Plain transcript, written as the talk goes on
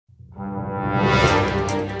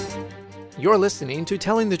You're listening to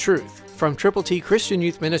Telling the Truth from Triple T Christian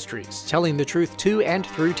Youth Ministries, telling the truth to and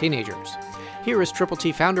through teenagers. Here is Triple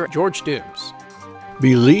T founder George Dooms.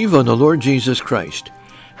 Believe on the Lord Jesus Christ.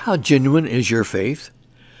 How genuine is your faith?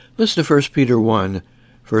 Listen to 1 Peter 1,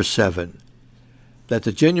 verse 7. That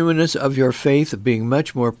the genuineness of your faith, being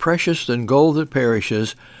much more precious than gold that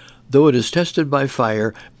perishes, though it is tested by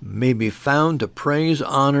fire, may be found to praise,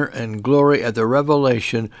 honor, and glory at the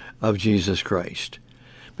revelation of Jesus Christ.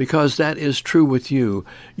 Because that is true with you,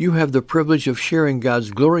 you have the privilege of sharing God's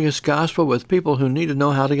glorious gospel with people who need to know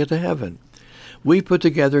how to get to heaven. We put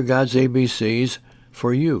together God's ABCs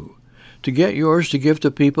for you. To get yours to give to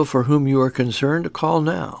people for whom you are concerned, call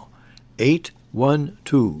now.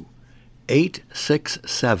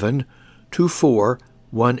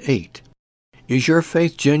 812-867-2418. Is your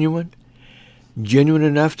faith genuine? Genuine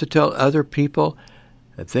enough to tell other people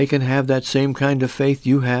that they can have that same kind of faith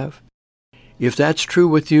you have? If that's true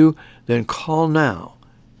with you, then call now,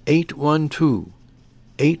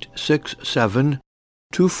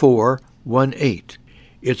 812-867-2418.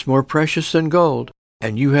 It's more precious than gold,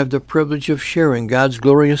 and you have the privilege of sharing God's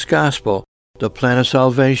glorious gospel, the plan of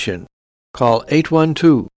salvation. Call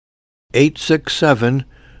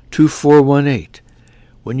 812-867-2418.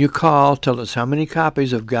 When you call, tell us how many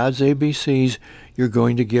copies of God's ABCs you're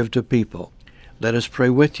going to give to people. Let us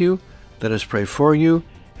pray with you, let us pray for you,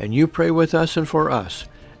 and you pray with us and for us,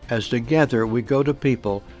 as together we go to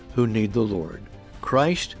people who need the Lord.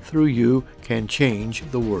 Christ, through you, can change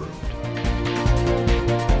the world.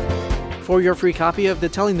 For your free copy of the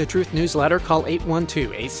Telling the Truth newsletter, call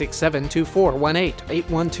 812-867-2418,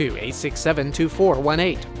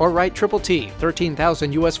 812-867-2418, or write Triple T,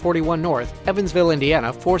 13,000 U.S. 41 North, Evansville,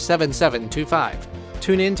 Indiana, 47725.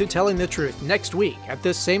 Tune in to Telling the Truth next week at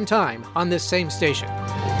this same time on this same station.